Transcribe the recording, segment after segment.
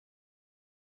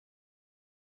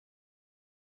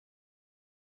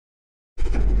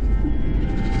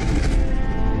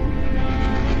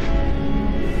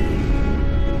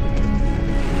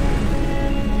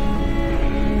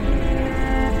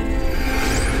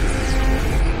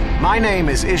My name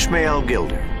is Ishmael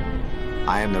Gilder.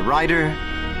 I am the writer,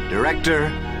 director,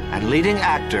 and leading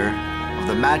actor of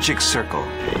The Magic Circle,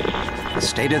 a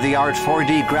state-of-the-art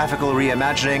 4D graphical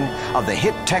reimagining of the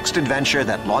hit text adventure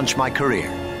that launched my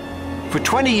career. For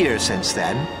 20 years since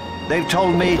then, they've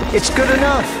told me it's good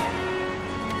enough.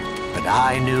 But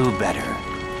I knew better.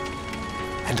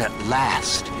 And at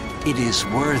last, it is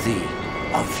worthy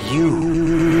of you.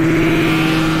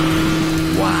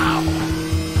 Wow.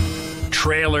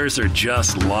 Trailers are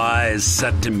just lies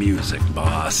set to music,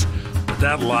 boss. But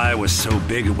that lie was so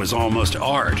big it was almost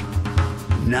art.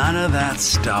 None of that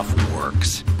stuff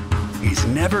works. He's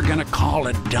never gonna call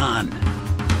it done.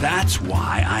 That's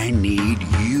why I need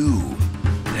you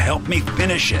to help me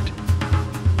finish it.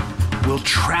 We'll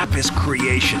trap his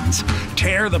creations,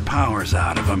 tear the powers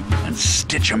out of him, and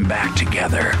stitch them back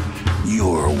together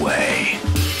your way.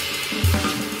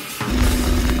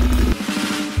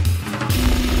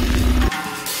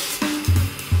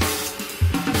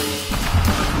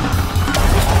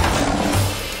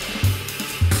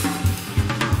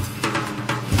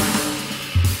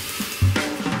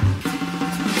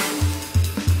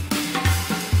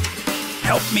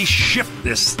 Help me ship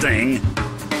this thing,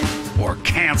 or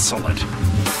cancel it.